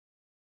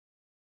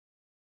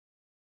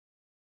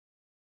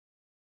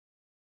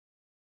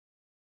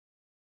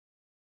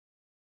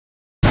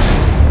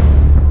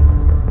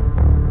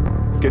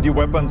Get your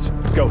weapons.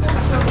 Let's go. Move,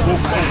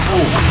 move,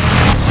 move.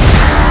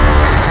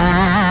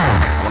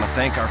 I want to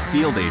thank our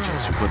field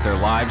agents who put their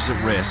lives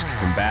at risk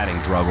combating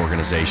drug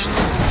organizations.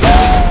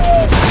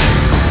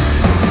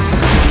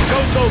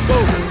 Go, go,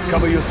 go!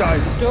 Cover your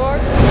sides. Door.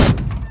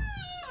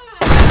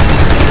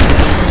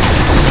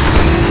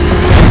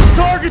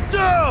 Target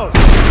down!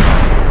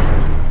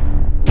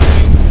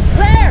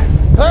 There!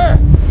 There!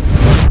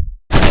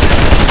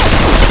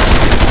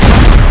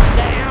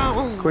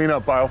 Down! Clean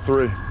up aisle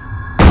 3.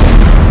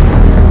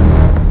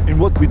 In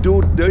what we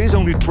do, there is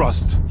only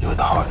trust. You're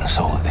the heart and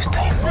soul of this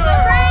team.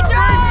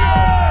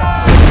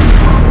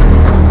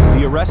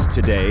 The arrest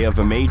today of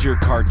a major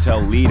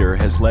cartel leader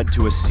has led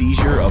to a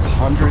seizure of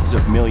hundreds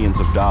of millions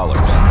of dollars.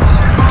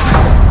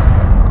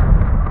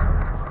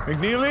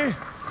 McNeely?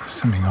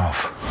 Something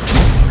off.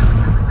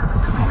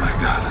 Oh my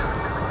God.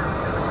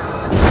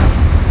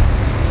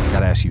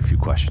 Gotta ask you a few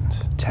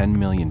questions. $10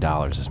 million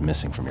is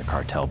missing from your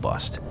cartel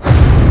bust.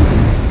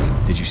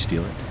 Did you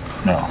steal it?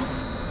 No.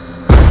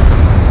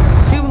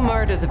 2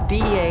 murders of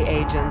DEA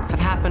agents have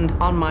happened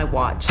on my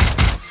watch.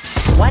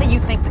 Why do you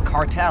think the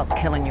cartel's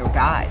killing your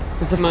guys?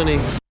 It's the money.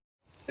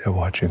 They're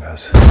watching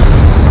us.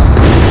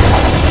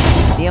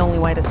 The only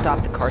way to stop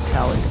the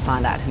cartel is to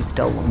find out who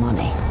stole the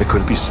money. They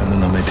could be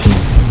someone on my team.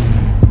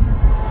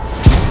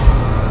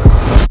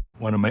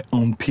 One of my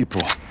own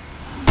people.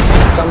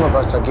 Some of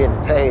us are getting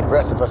paid, the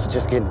rest of us are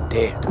just getting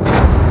dead.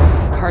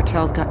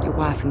 Cartel's got your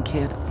wife and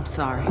kid. I'm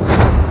sorry.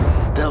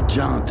 Tell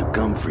John to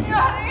come for you.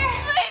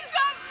 Please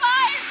come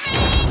find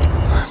me!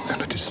 I'm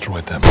gonna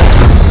destroy them.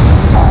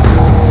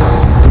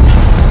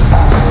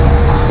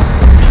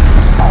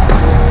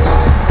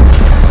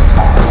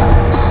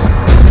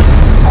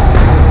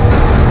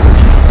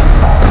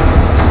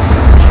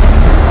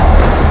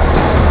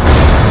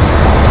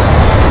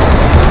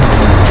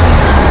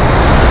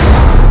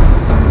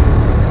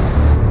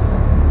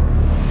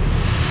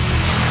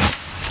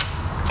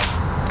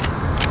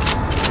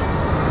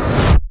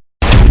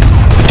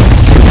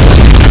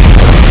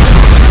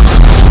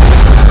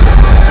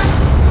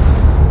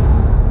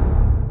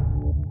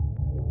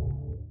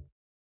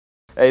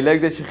 Hey,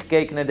 leuk dat je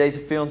gekeken naar deze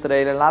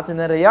filmtrailer. Laat in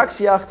een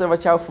reactie achter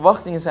wat jouw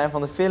verwachtingen zijn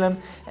van de film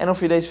en of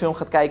je deze film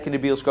gaat kijken in de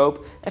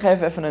bioscoop. En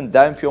geef even een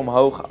duimpje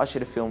omhoog als je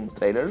de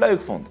filmtrailer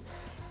leuk vond.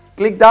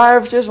 Klik daar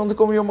eventjes, want dan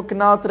kom je op mijn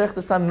kanaal terecht.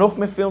 Er staan nog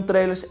meer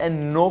filmtrailers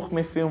en nog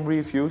meer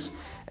filmreviews.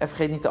 En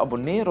vergeet niet te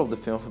abonneren op de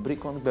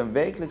Filmfabriek, want ik ben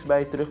wekelijks bij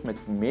je terug met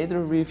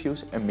meerdere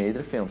reviews en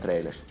meerdere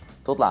filmtrailers.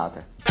 Tot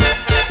later.